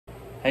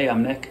Hey,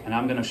 I'm Nick, and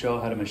I'm going to show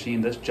how to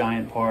machine this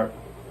giant part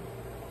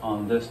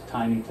on this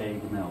tiny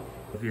Taig mill.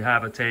 If you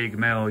have a Taig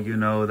mill, you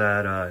know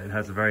that it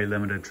has a very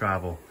limited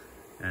travel,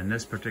 and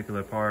this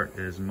particular part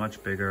is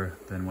much bigger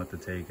than what the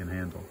Taig can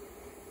handle.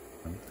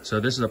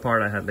 So this is a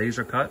part I had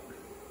laser cut,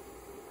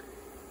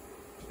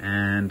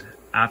 and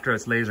after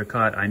it's laser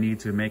cut, I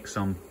need to make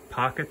some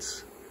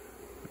pockets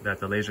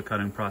that the laser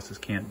cutting process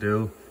can't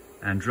do,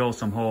 and drill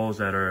some holes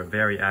that are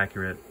very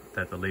accurate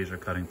that the laser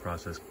cutting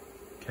process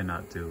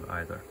cannot do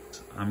either.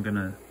 I'm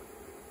gonna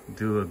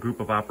do a group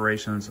of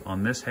operations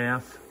on this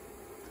half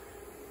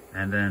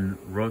and then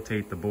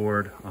rotate the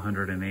board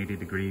 180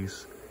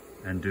 degrees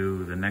and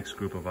do the next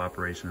group of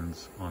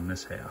operations on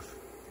this half.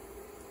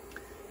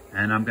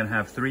 And I'm gonna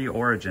have 3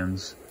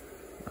 origins.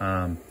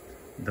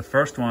 The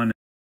first one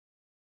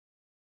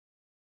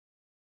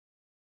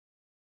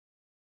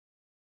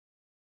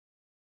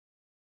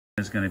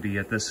is gonna be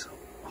at this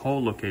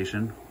hole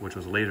location, which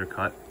was laser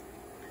cut.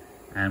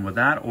 And with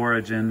that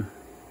origin,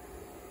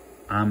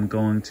 I'm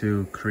going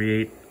to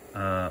create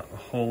a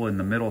hole in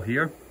the middle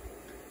here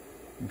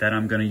that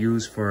I'm going to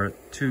use for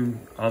 2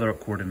 other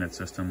coordinate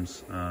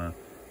systems.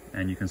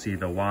 And you can see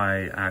the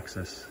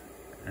y-axis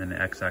and the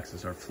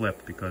x-axis are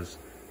flipped because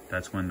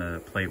that's when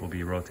the plate will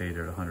be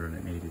rotated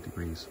 180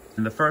 degrees.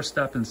 And the first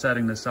step in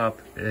setting this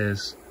up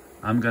is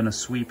I'm going to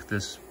sweep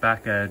this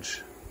back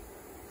edge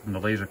from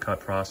the laser cut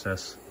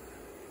process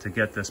to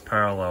get this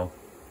parallel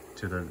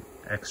to the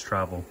x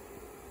travel.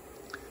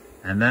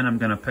 And then I'm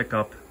going to pick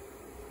up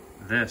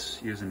this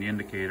using the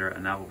indicator,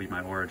 and that will be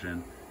my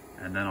origin,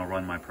 and then I'll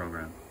run my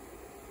program.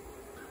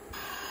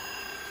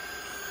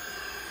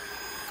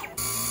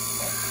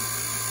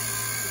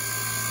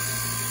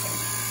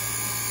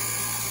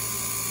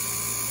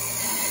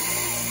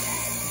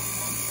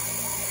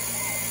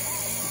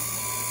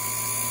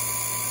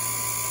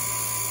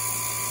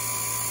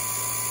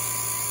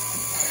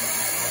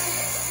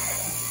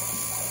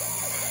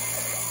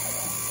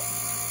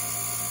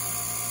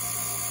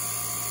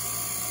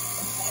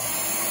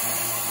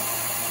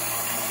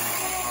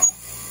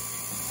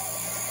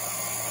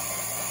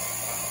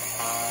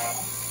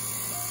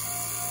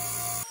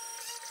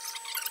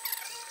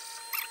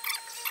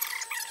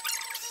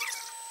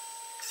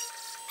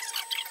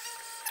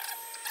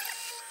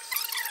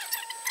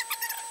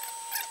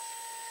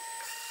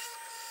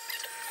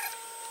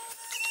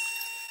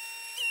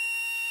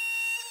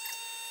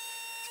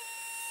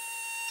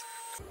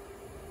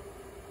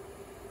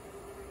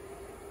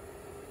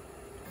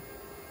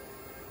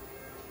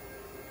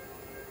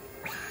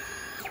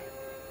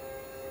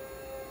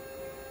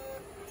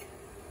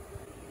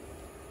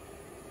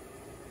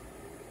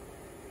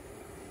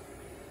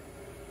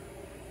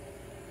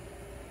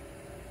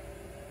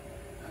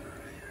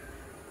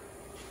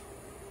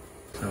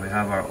 So we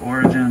have our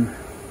origin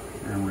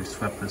and we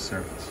swept the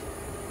surface.